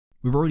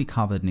We've already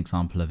covered an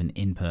example of an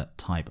input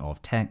type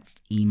of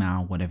text,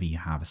 email, whatever you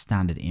have, a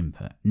standard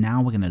input.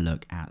 Now we're going to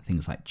look at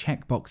things like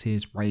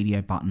checkboxes,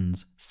 radio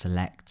buttons,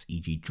 selects,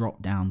 e.g.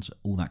 drop downs,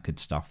 all that good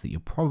stuff that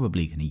you're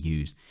probably going to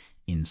use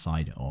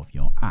inside of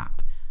your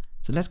app.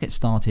 So let's get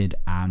started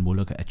and we'll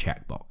look at a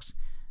checkbox.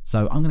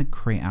 So I'm going to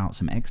create out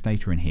some X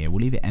data in here.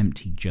 We'll leave it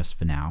empty just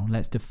for now.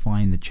 Let's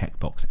define the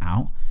checkbox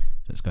out.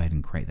 So let's go ahead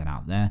and create that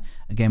out there.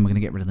 Again, we're going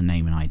to get rid of the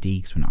name and ID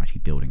because we're not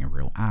actually building a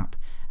real app.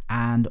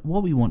 And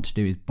what we want to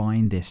do is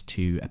bind this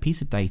to a piece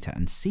of data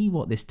and see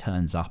what this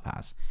turns up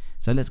as.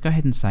 So let's go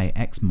ahead and say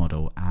X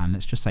model and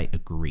let's just say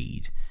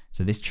agreed.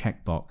 So this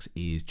checkbox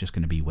is just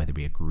going to be whether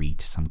we agree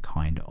to some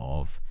kind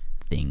of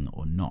thing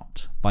or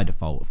not. By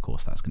default, of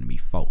course, that's going to be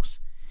false.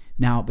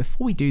 Now,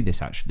 before we do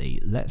this,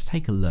 actually, let's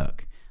take a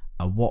look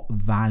at what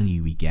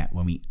value we get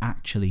when we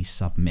actually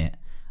submit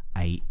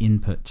a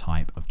input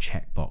type of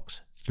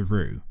checkbox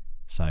through.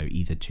 So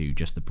either to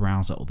just the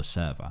browser or the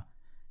server.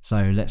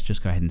 So let's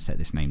just go ahead and set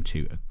this name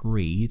to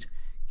agreed,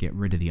 get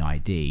rid of the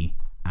ID,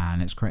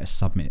 and let's create a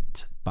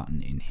submit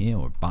button in here,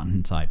 or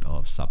button type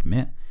of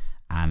submit,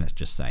 and let's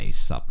just say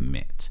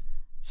submit.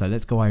 So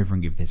let's go over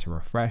and give this a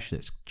refresh.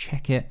 Let's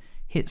check it,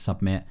 hit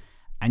submit,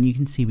 and you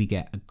can see we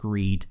get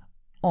agreed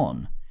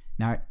on.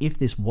 Now, if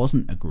this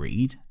wasn't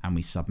agreed and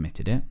we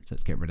submitted it, so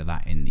let's get rid of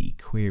that in the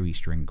query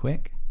string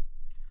quick,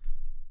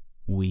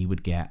 we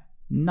would get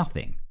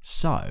nothing.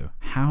 So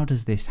how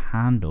does this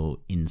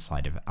handle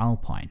inside of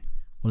Alpine?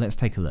 Well, let's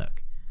take a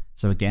look.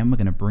 So again, we're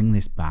going to bring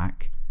this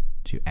back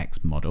to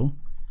X model.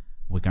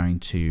 We're going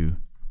to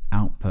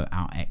output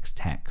our X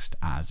text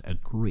as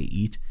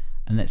agreed,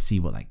 and let's see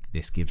what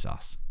this gives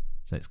us.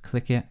 So let's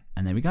click it,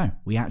 and there we go.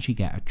 We actually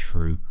get a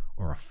true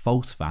or a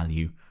false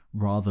value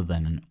rather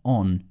than an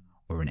on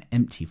or an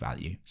empty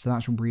value. So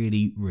that's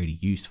really, really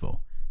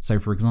useful. So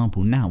for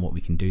example, now what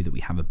we can do that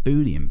we have a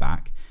Boolean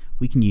back,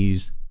 we can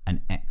use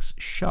an X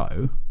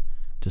show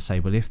to say,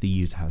 well, if the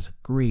user has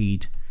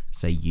agreed,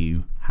 say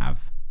you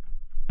have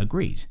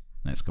agreed.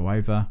 Let's go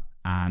over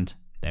and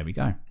there we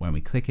go. When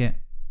we click it,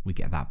 we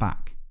get that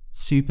back.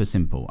 Super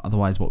simple.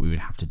 Otherwise, what we would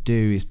have to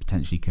do is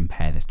potentially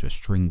compare this to a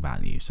string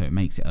value. So it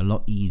makes it a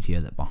lot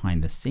easier that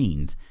behind the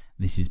scenes,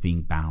 this is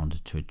being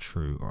bound to a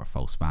true or a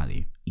false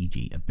value,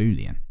 e.g. a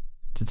Boolean.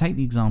 To take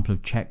the example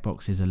of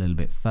checkboxes a little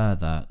bit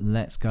further,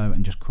 let's go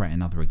and just create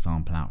another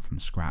example out from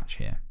scratch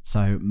here.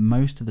 So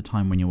most of the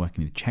time when you're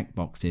working with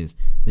checkboxes,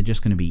 they're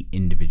just going to be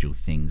individual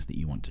things that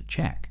you want to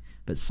check.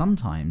 But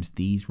sometimes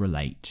these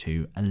relate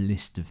to a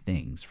list of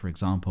things. For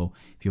example,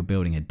 if you're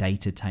building a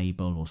data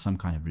table or some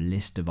kind of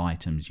list of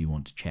items you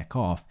want to check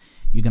off,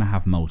 you're going to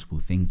have multiple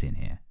things in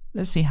here.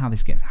 Let's see how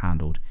this gets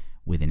handled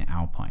within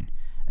Alpine.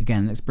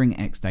 Again, let's bring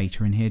X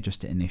data in here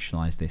just to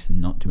initialize this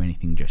and not do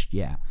anything just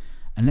yet.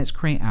 And let's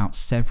create out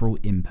several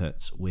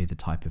inputs with a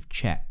type of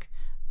check.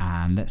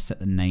 And let's set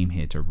the name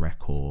here to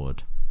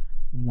record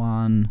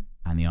 1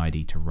 and the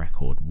ID to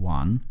record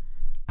 1.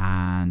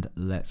 And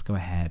let's go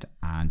ahead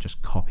and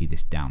just copy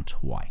this down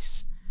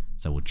twice.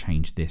 So we'll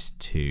change this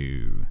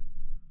to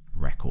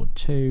record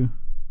 2,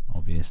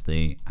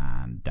 obviously,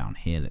 and down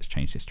here, let's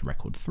change this to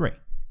record 3.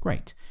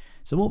 Great.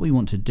 So what we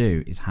want to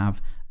do is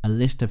have a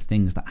list of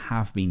things that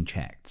have been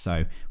checked.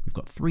 So we've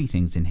got 3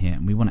 things in here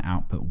and we want to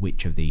output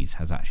which of these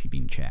has actually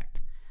been checked.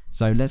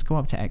 So let's go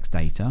up to X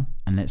data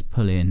and let's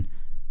pull in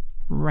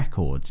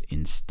records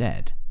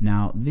instead.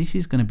 Now this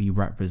is going to be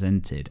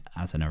represented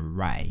as an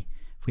array.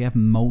 If we have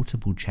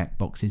multiple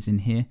checkboxes in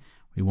here,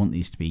 we want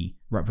these to be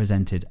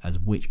represented as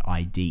which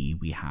ID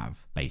we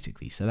have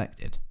basically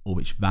selected, or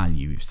which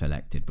value we've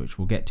selected, which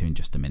we'll get to in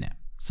just a minute.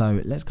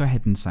 So let's go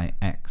ahead and say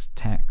X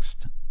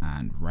text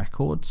and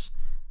records.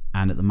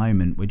 And at the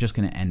moment, we're just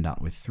going to end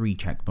up with 3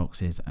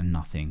 checkboxes and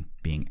nothing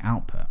being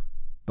output.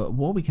 But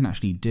what we can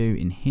actually do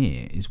in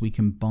here is we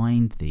can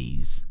bind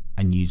these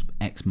and use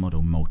X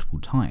model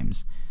multiple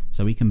times.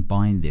 So we can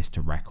bind this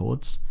to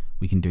records.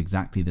 We can do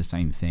exactly the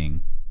same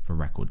thing for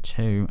record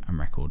 2 and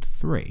record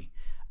 3.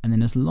 And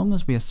then as long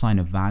as we assign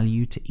a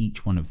value to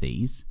each one of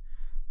these,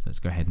 so let's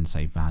go ahead and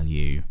say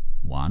value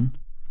 1,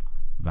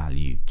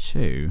 value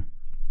 2,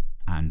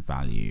 and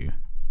value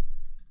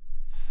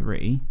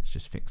 3, let's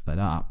just fix that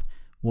up.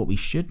 What we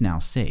should now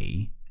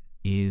see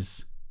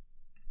is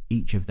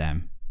each of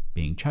them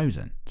being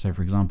chosen. So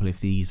for example,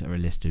 if these are a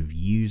list of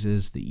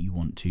users that you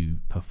want to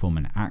perform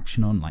an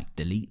action on, like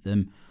delete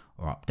them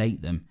or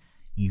update them,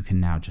 you can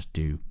now just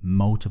do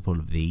multiple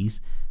of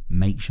these,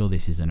 make sure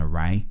this is an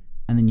array,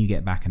 and then you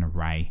get back an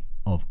array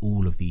of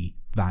all of the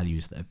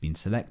values that have been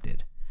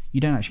selected. You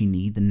don't actually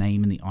need the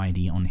name and the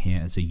ID on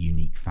here as a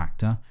unique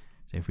factor.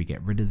 So if we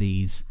get rid of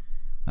these,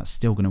 that's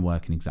still going to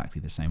work in exactly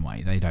the same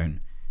way. They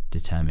don't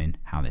determine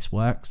how this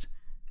works,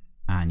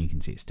 and you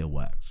can see it still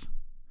works.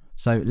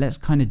 So let's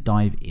kind of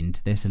dive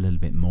into this a little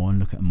bit more and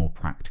look at a more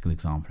practical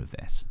example of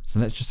this. So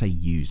let's just say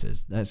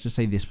users. Let's just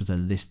say this was a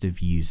list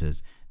of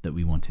users that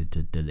we wanted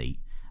to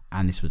delete.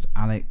 And this was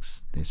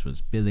Alex, this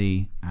was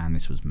Billy, and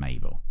this was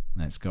Mabel.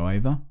 Let's go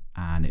over,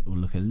 and it will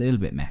look a little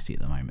bit messy at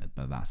the moment,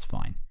 but that's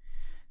fine.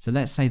 So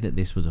let's say that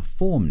this was a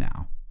form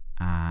now,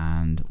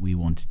 and we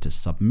wanted to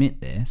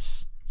submit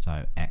this,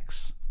 so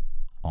X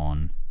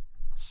on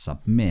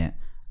submit,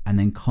 and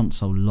then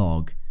console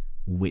log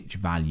which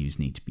values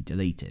need to be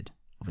deleted.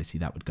 Obviously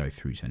that would go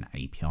through to an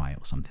API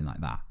or something like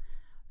that.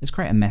 Let's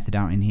create a method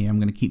out in here. I'm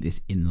going to keep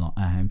this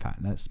in fact,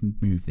 let's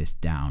move this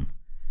down.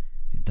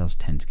 It does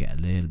tend to get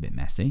a little bit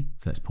messy.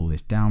 So let's pull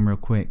this down real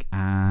quick,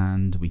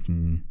 and we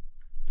can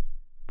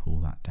pull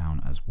that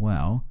down as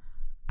well.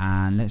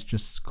 And let's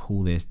just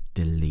call this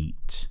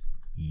delete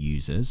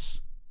users.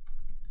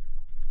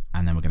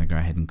 And then we're going to go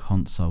ahead and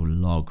console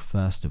log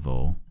first of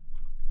all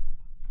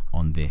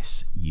on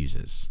this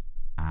users.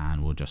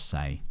 And we'll just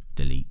say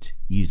delete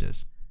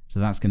users. So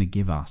that's going to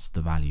give us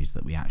the values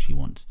that we actually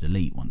want to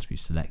delete once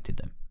we've selected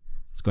them.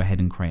 Let's go ahead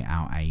and create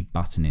out a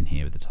button in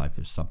here with the type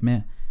of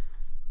submit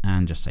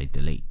and just say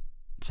delete.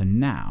 So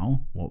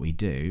now what we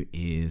do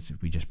is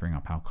if we just bring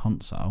up our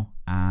console,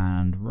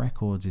 and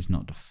records is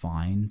not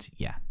defined.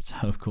 Yeah, so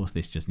of course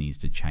this just needs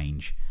to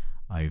change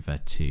over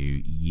to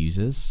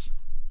users.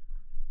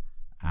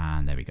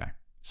 And there we go.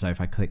 So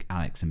if I click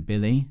Alex and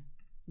Billy,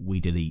 we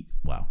delete,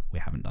 well, we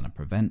haven't done a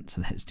prevent,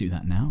 so let's do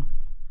that now.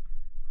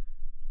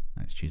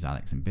 Let's choose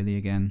Alex and Billy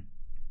again.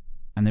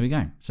 And there we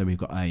go. So we've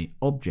got a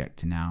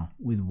object now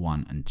with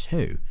 1 and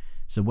 2.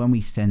 So when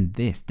we send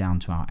this down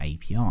to our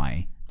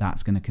API,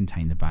 that's going to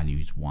contain the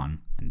values 1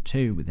 and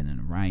 2 within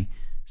an array,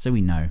 so we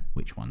know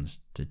which ones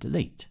to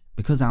delete.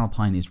 Because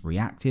Alpine is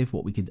reactive,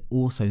 what we could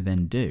also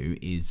then do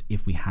is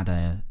if we had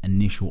an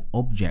initial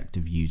object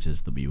of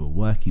users that we were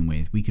working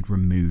with, we could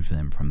remove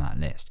them from that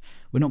list.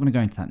 We're not going to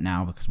go into that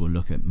now because we'll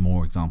look at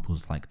more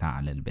examples like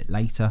that a little bit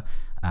later.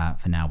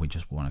 For now, we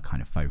just want to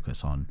kind of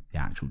focus on the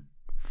actual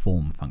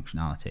form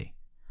functionality.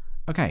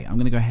 Okay, I'm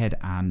going to go ahead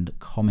and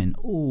comment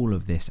all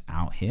of this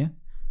out here.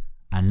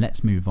 And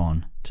let's move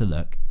on to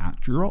look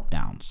at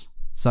drop-downs.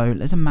 So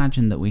let's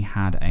imagine that we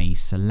had a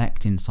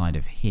select inside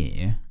of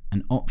here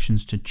and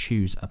options to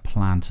choose a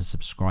plan to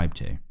subscribe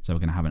to. So we're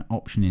going to have an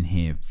option in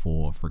here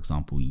for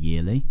example,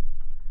 yearly.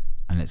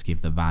 And let's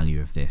give the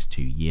value of this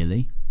to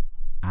yearly.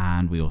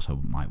 And we also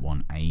might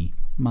want a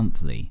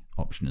monthly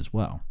option as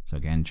well. So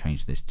again,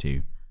 change this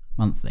to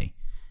monthly.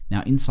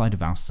 Now inside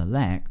of our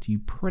select, you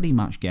pretty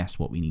much guessed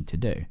what we need to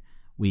do.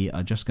 We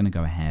are just going to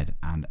go ahead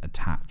and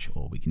attach,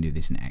 or we can do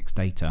this in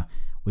Xdata.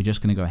 We're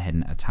just going to go ahead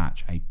and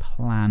attach a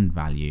plan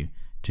value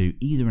to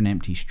either an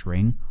empty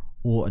string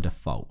or a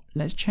default.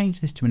 Let's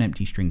change this to an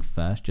empty string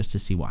first just to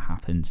see what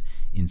happens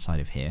inside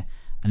of here.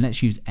 And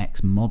let's use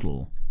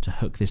xModel to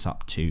hook this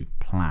up to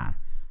plan.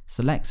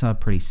 Selects are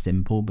pretty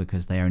simple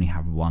because they only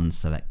have one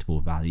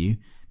selectable value.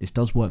 This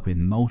does work with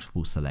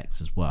multiple selects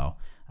as well,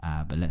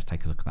 but let's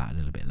take a look at that a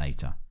little bit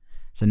later.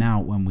 So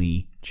now when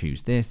we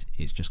choose this,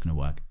 it's just going to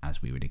work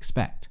as we would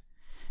expect.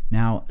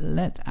 Now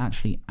let's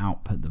actually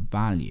output the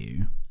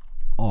value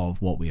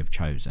of what we have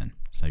chosen.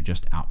 So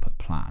just output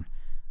plan.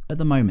 At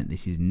the moment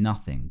this is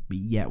nothing, but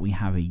yet we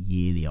have a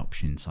yearly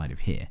option inside of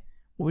here.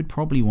 What we'd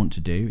probably want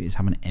to do is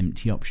have an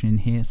empty option in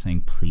here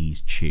saying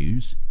please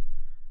choose,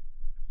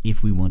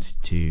 if we wanted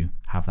to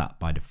have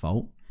that by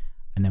default.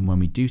 And then when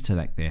we do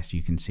select this,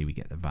 you can see we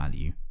get the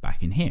value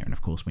back in here. And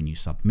of course when you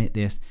submit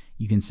this,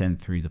 you can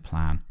send through the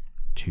plan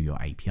to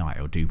your API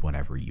or do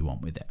whatever you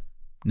want with it.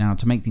 Now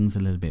to make things a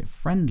little bit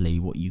friendly,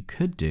 what you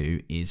could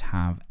do is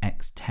have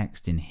X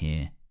text in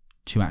here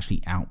to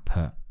actually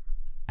output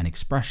an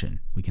expression.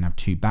 We can have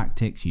two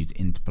backticks, use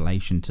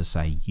interpolation to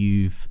say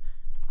you've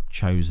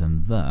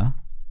chosen the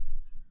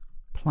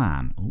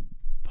plan. Oh,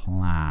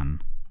 plan,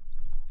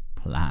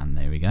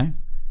 there we go.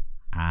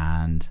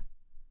 And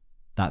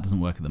that doesn't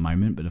work at the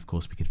moment, but of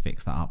course we could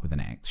fix that up with an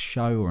X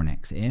show or an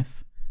X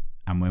if.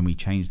 And when we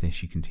change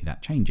this, you can see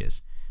that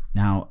changes.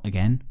 Now,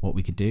 again, what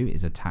we could do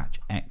is attach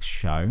X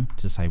show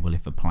to say, well,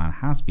 if a plan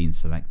has been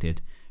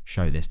selected,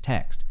 show this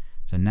text.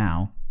 So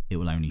now it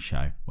will only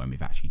show when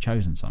we've actually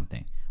chosen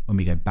something. When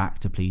we go back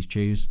to please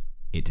choose,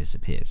 it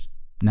disappears.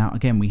 Now,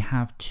 again, we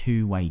have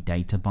two-way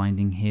data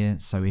binding here.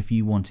 So if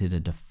you wanted a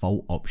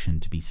default option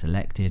to be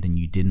selected and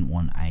you didn't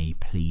want a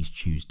please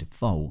choose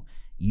default,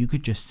 you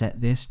could just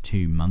set this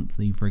to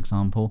monthly, for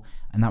example,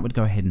 and that would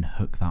go ahead and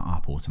hook that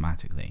up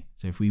automatically.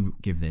 So if we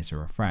give this a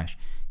refresh,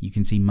 you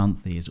can see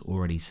monthly is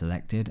already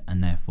selected,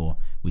 and therefore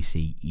we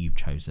see you've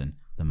chosen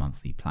the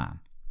monthly plan.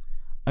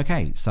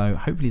 Okay, so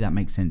hopefully that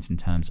makes sense in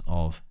terms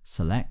of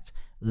select.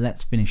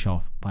 Let's finish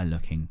off by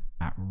looking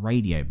at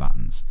radio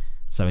buttons.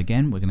 So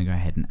again, we're going to go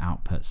ahead and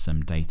output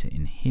some data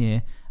in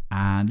here.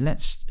 And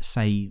let's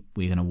say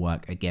we're going to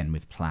work again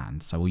with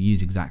plans. So we'll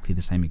use exactly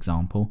the same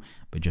example,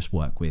 but just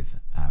work with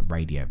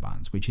radio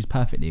buttons, which is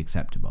perfectly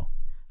acceptable.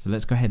 So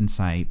let's go ahead and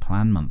say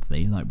plan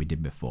monthly like we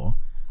did before.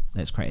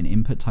 Let's create an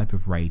input type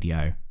of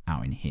radio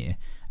out in here.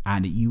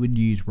 And you would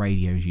use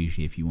radios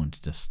usually if you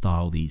wanted to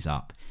style these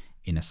up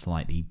in a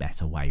slightly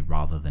better way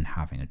rather than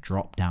having a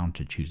drop down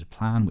to choose a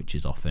plan, which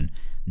is often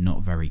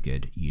not very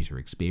good user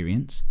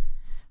experience.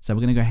 So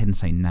we're going to go ahead and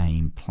say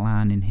name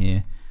plan in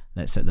here.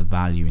 Let's set the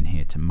value in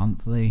here to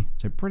monthly.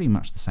 So pretty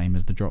much the same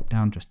as the drop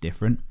down, just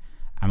different.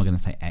 And we're going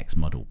to say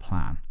xModel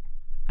plan.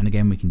 And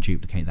again, we can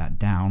duplicate that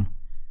down,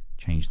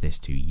 change this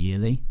to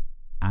yearly.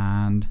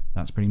 And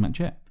that's pretty much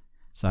it.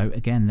 So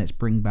again, let's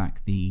bring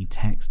back the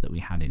text that we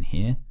had in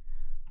here,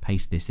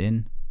 paste this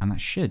in, and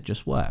that should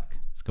just work.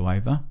 Let's go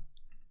over,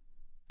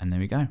 and there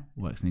we go.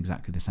 Works in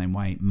exactly the same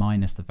way,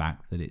 minus the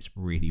fact that it's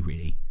really,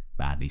 really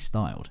badly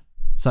styled.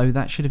 So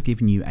that should have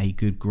given you a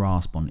good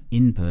grasp on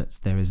inputs.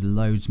 There is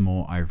loads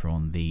more over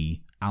on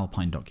the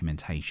Alpine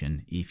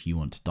documentation if you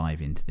want to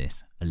dive into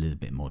this a little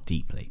bit more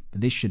deeply.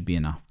 But this should be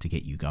enough to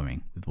get you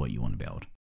going with what you want to build.